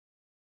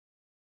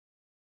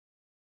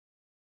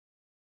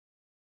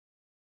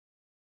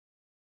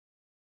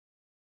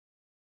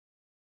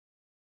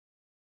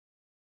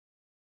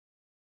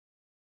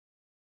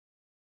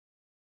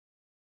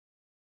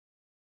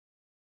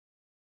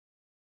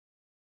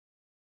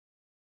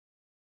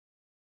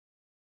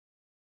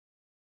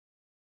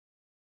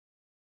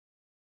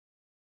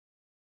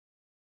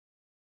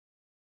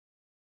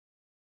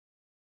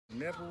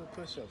Never with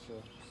push-ups, so.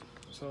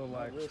 So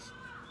like,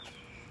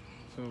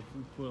 so if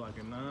we put like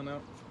a 9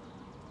 up,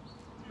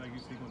 like you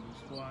say, gonna do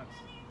squats.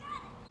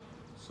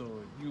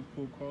 So you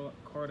pull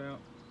cart out,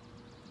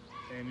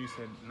 and you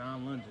said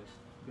 9 lunges.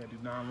 You gotta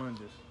do 9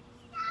 lunges.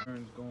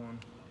 Turns going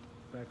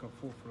back and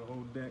forth for the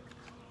whole deck.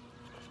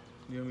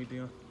 You know what I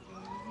mean?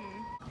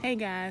 Hey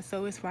guys,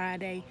 so it's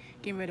Friday,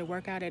 getting ready to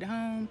work out at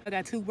home. I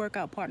got 2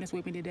 workout partners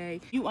with me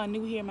today. You are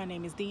new here, my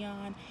name is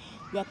Dion.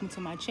 Welcome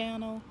to my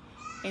channel.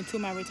 And to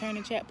my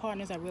returning chat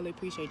partners, I really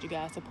appreciate you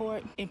guys'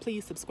 support. And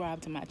please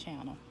subscribe to my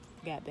channel.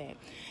 Got that.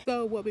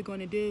 So what we're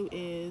going to do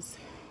is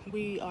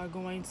we are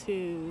going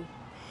to,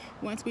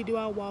 once we do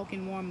our walk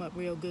and warm up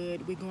real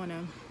good, we're going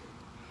to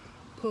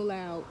pull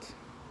out,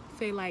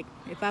 say like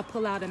if I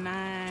pull out a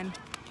 9,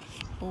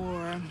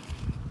 or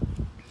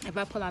if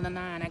I pull out a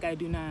 9, I got to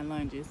do 9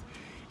 lunges.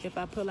 If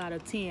I pull out a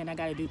 10, I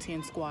got to do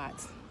 10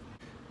 squats,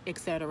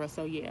 etc.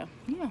 So yeah,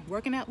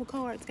 working out with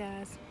cards,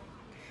 guys.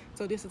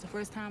 So this is the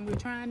first time we're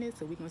trying this,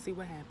 so we're going to see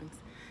what happens.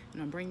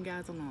 And I'm bringing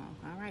guys along.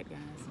 All right, guys.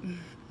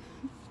 I'm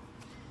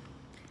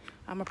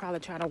going to probably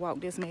try to walk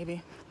this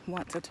maybe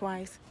once or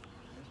twice.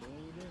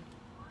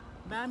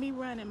 By me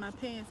running, my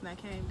pants now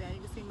came down.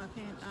 You can see my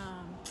pants,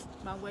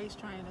 my waist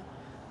trainer.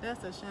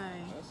 That's a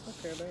shame.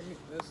 That's okay.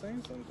 That's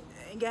saying something.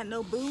 Ain't got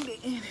no booty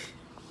in it.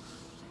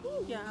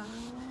 Ooh, y'all.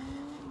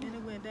 And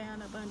it went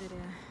down up under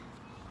there.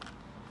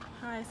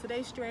 All right, so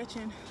they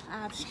stretching.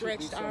 I've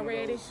stretched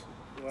already.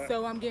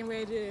 So I'm getting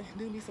ready to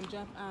do me some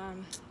jump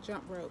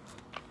rope.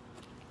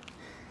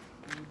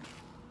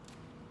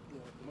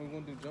 We're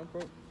gonna do jump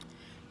rope?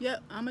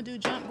 Yep, I'm gonna do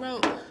jump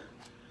rope.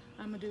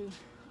 I'm gonna do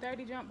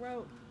 30 jump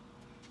rope,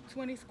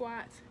 20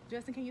 squats.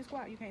 Justin, can you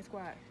squat? You can't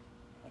squat.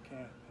 I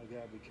can't. I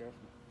gotta be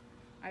careful.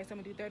 All right, so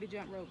I'm gonna do 30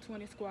 jump rope,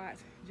 20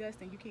 squats.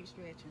 Justin, you keep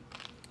stretching.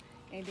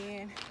 And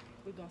then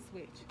we're gonna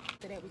switch.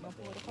 After that, we're gonna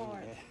pull the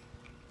card.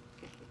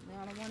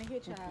 Now I don't wanna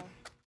hit y'all.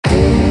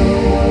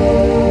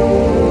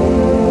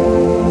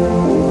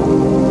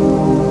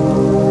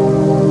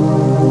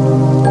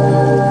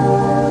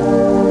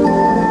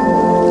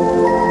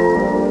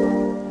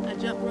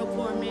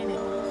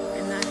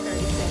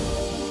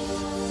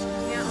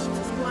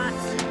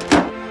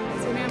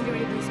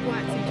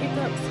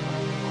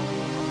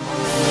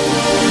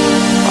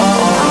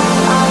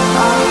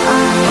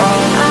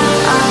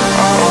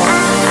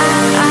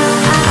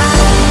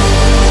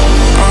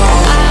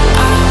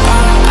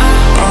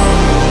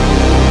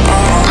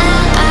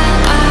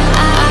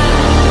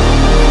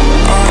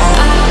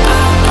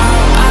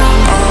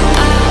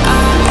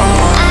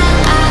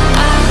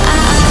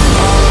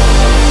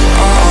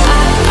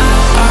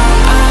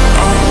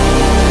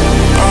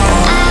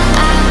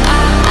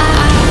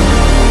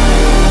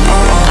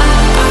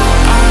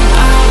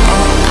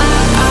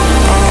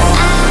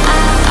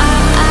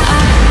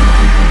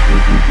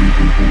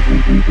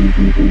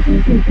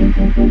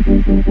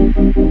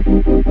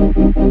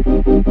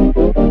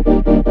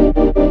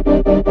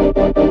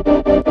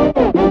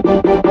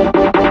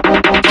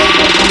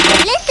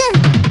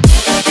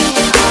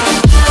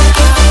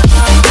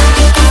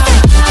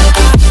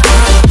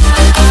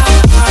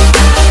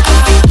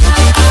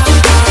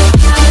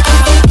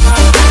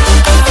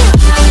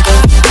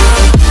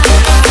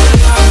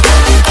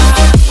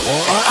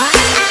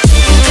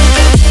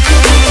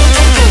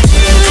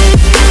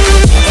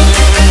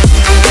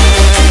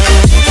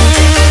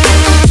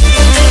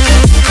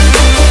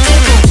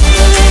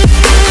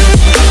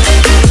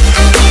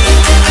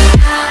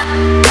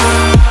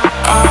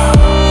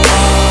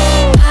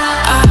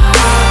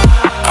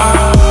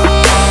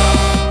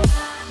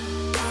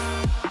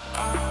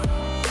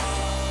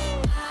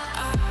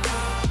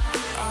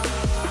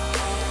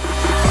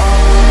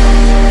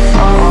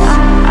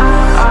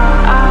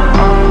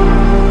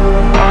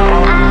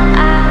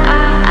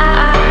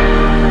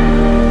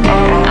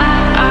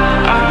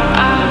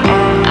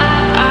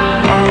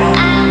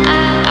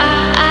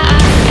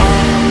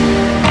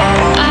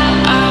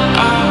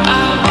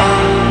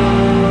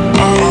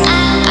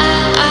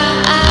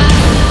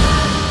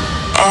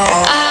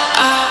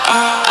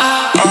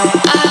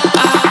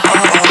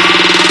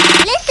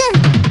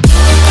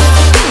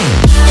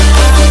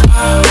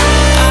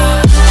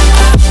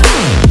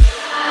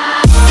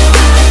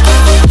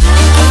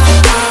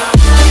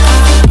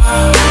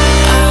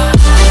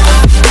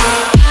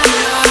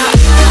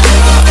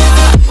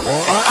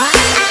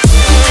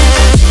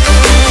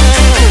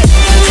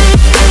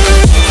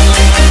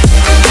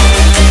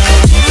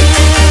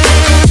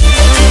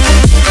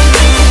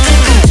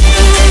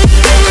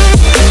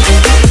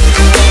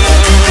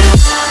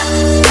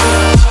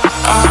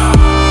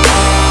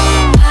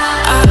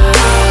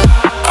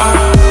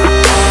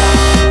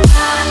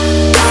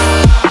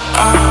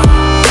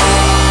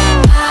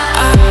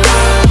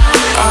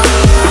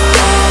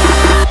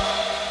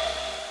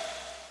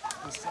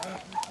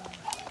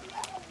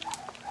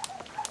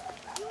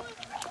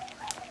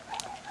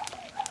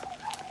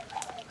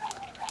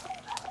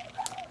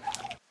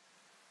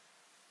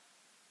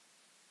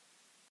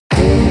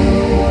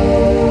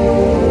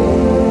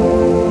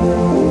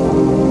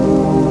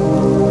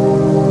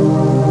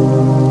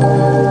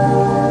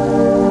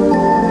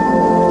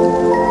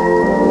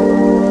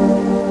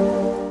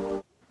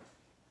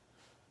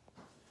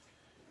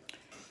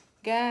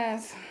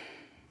 Guys,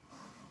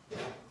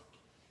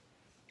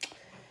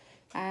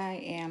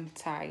 I am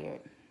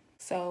tired.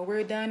 So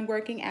we're done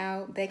working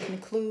out. That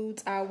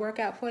concludes our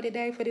workout for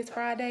today, for this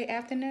Friday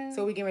afternoon.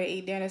 So we're getting ready to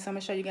eat dinner. So I'm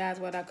gonna show you guys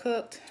what I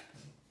cooked.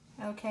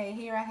 Okay,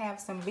 here I have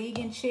some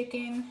vegan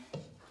chicken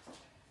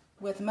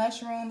with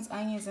mushrooms,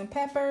 onions, and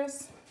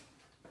peppers.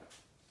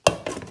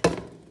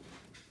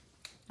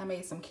 I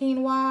made some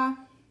quinoa.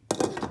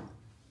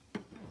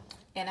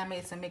 And I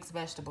made some mixed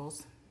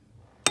vegetables.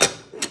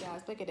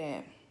 Guys, look at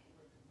that.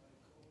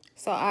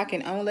 So I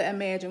can only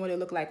imagine what it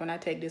look like when I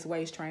take this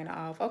waist trainer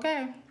off,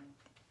 okay?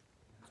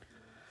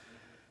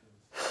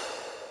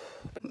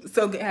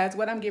 So guys,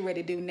 what I'm getting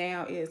ready to do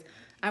now is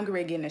I'm getting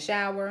ready to get in the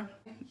shower.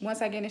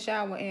 Once I get in the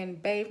shower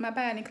and bathe my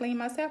body and clean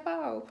myself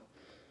off,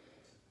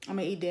 I'm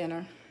gonna eat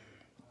dinner.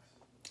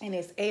 And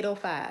it's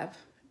 8:05.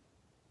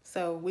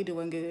 So we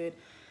doing good.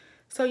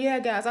 So yeah,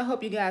 guys, I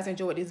hope you guys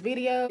enjoyed this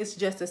video. It's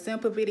just a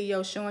simple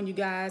video showing you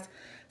guys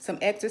some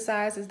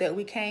exercises that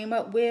we came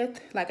up with.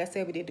 Like I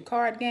said, we did the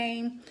card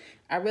game.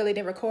 I really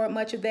didn't record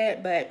much of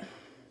that, but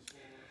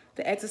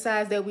the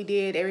exercise that we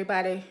did,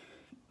 everybody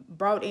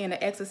brought in an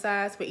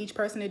exercise for each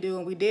person to do,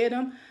 and we did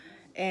them.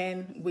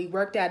 And we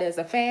worked out as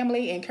a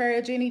family,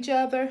 encouraging each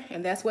other.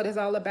 And that's what it's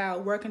all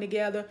about, working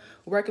together,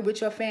 working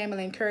with your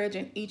family,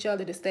 encouraging each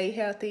other to stay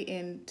healthy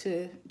and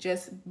to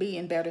just be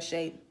in better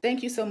shape.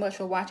 Thank you so much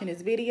for watching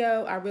this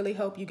video. I really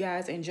hope you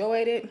guys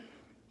enjoyed it.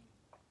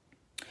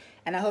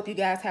 And I hope you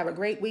guys have a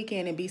great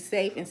weekend and be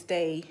safe and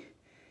stay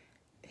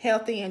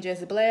healthy and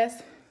just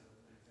blessed.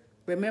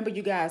 Remember,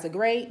 you guys are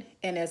great.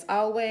 And as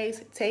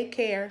always, take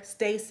care,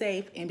 stay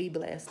safe, and be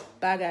blessed.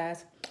 Bye,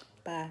 guys.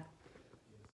 Bye.